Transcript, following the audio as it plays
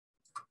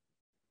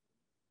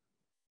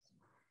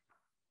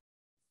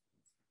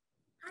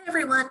Hi,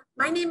 everyone.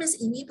 My name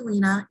is Amy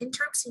Belina,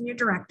 Interim Senior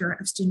Director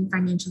of Student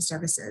Financial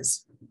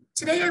Services.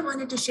 Today, I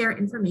wanted to share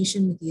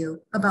information with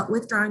you about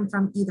withdrawing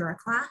from either a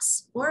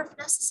class or, if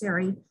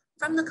necessary,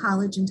 from the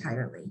college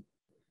entirely.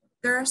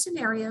 There are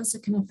scenarios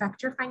that can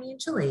affect your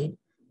financial aid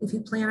if you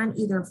plan on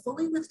either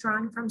fully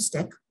withdrawing from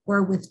STIC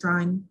or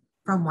withdrawing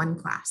from one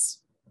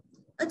class.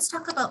 Let's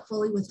talk about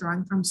fully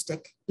withdrawing from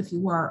STIC if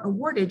you are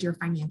awarded your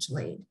financial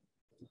aid.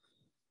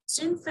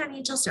 Student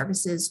Financial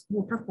Services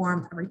will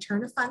perform a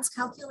return of funds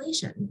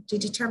calculation to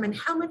determine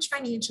how much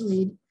financial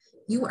aid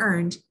you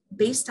earned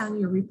based on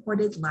your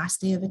reported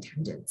last day of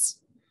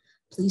attendance.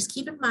 Please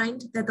keep in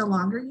mind that the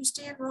longer you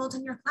stay enrolled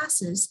in your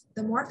classes,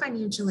 the more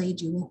financial aid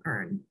you will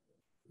earn.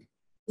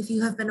 If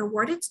you have been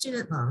awarded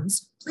student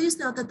loans, please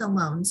note that the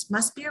loans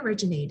must be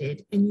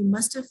originated and you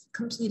must have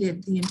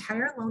completed the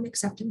entire loan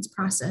acceptance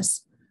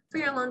process for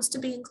your loans to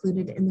be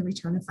included in the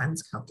return of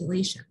funds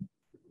calculation.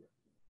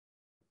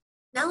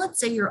 Now let's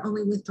say you're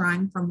only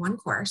withdrawing from one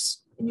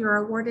course and you're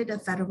awarded a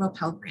federal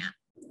Pell Grant.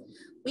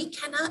 We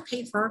cannot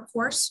pay for a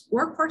course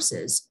or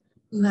courses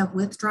you have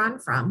withdrawn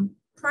from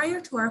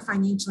prior to our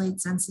financial aid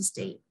census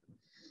date.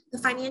 The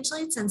financial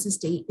aid census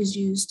date is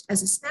used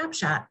as a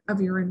snapshot of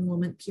your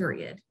enrollment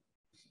period.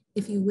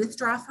 If you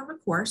withdraw from a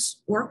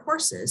course or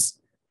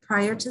courses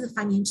prior to the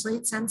financial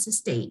aid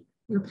census date,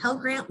 your Pell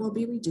Grant will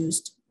be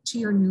reduced to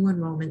your new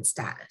enrollment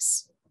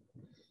status.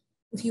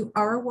 If you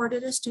are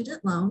awarded a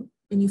student loan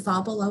and you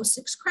fall below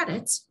 6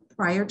 credits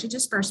prior to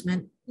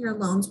disbursement, your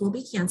loans will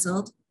be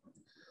canceled.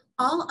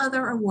 All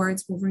other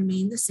awards will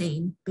remain the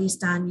same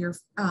based on your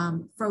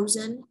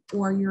frozen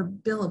or your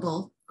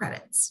billable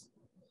credits.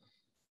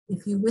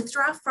 If you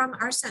withdraw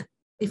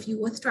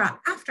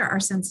after our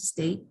census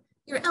date,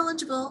 you're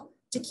eligible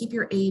to keep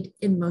your aid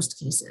in most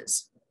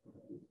cases.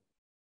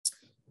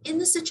 In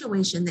the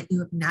situation that you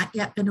have not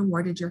yet been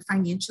awarded your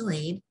financial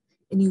aid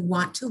and you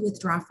want to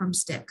withdraw from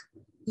STIC,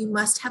 you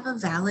must have a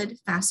valid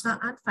FAFSA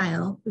on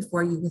file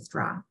before you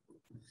withdraw.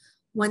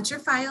 Once your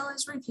file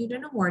is reviewed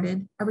and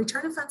awarded, a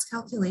return of funds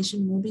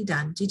calculation will be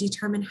done to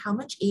determine how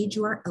much aid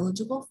you are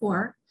eligible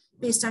for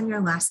based on your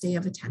last day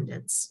of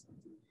attendance.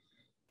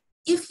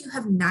 If you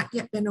have not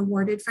yet been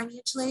awarded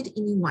financial aid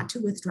and you want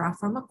to withdraw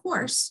from a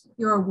course,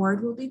 your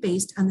award will be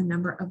based on the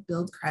number of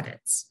billed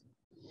credits.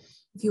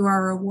 If you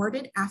are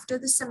awarded after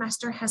the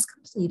semester has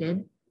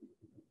completed,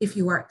 if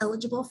you are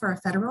eligible for a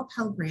federal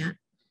Pell Grant,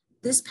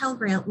 this Pell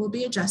Grant will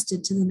be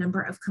adjusted to the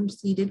number of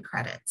completed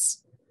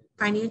credits.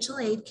 Financial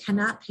aid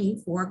cannot pay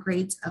for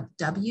grades of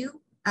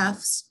W,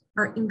 Fs,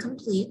 or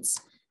incompletes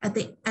at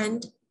the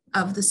end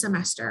of the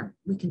semester.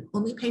 We can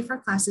only pay for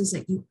classes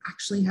that you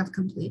actually have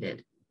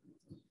completed.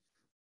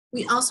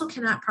 We also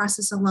cannot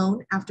process a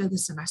loan after the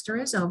semester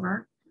is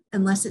over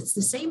unless it's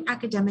the same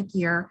academic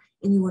year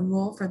and you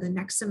enroll for the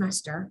next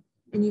semester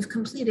and you've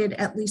completed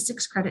at least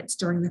 6 credits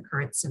during the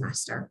current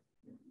semester.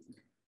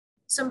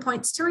 Some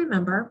points to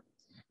remember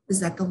is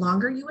that the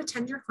longer you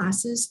attend your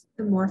classes,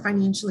 the more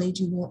financial aid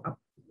you will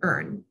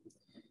earn.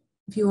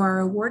 If you are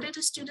awarded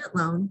a student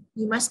loan,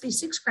 you must be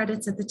 6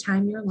 credits at the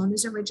time your loan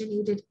is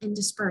originated and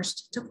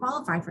dispersed to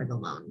qualify for the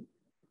loan.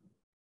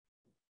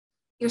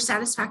 Your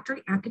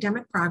satisfactory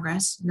academic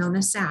progress, known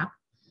as SAP,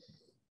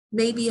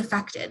 may be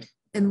affected,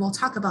 and we'll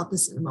talk about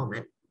this in a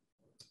moment.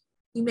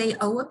 You may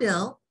owe a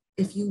bill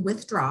if you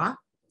withdraw,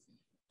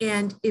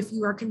 and if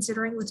you are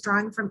considering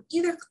withdrawing from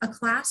either a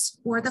class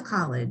or the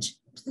college,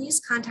 please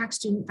contact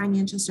Student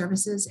Financial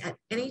Services at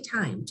any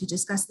time to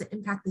discuss the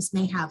impact this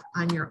may have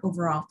on your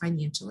overall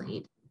financial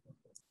aid.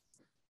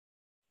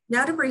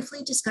 Now to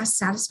briefly discuss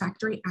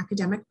satisfactory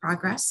academic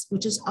progress,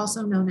 which is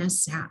also known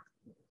as SAP.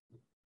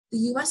 The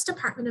U.S.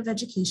 Department of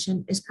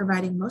Education is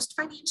providing most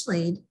financial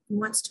aid and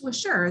wants to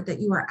assure that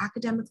you are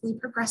academically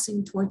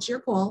progressing towards your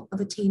goal of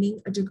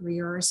attaining a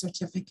degree or a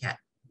certificate.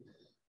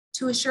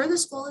 To assure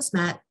this goal is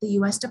met, the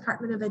U.S.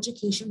 Department of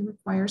Education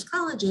requires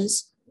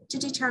colleges to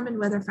determine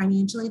whether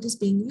financial aid is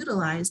being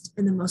utilized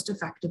in the most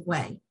effective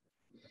way.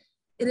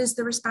 It is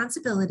the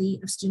responsibility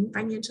of Student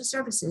Financial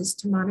Services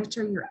to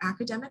monitor your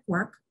academic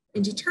work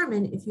and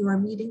determine if you are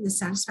meeting the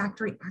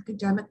satisfactory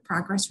academic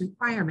progress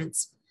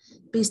requirements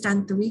based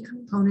on 3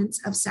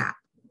 components of SAP,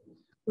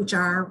 which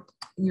are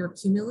your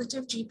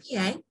cumulative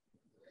GPA,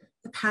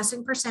 the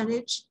passing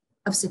percentage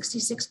of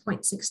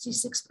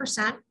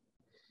 66.66%,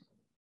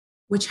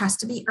 which has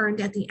to be earned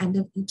at the end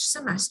of each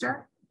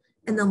semester,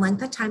 and the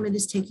length of time it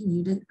is taking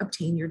you to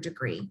obtain your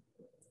degree.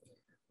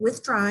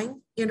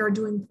 Withdrawing and or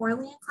doing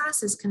poorly in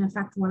classes can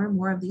affect one or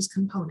more of these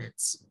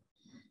components.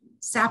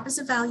 SAP is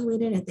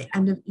evaluated at the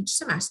end of each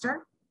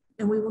semester,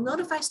 and we will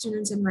notify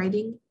students in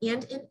writing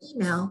and in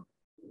email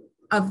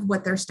of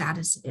what their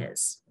status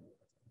is.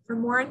 For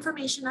more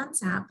information on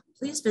SAP,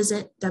 please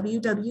visit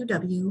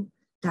www.stcc.edu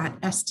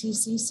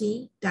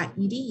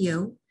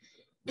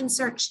and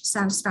search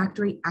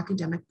satisfactory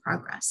academic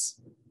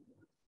progress.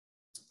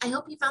 I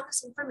hope you found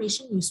this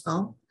information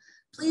useful.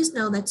 Please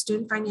know that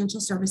Student Financial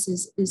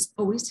Services is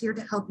always here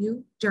to help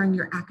you during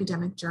your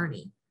academic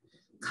journey.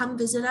 Come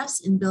visit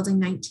us in Building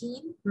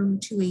 19, Room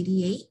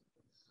 288.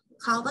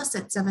 Call us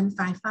at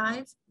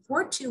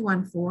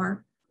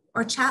 755-4214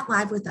 or chat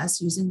live with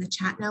us using the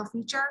Chat Now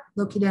feature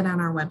located on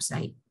our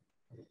website.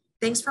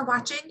 Thanks for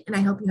watching, and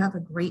I hope you have a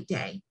great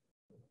day.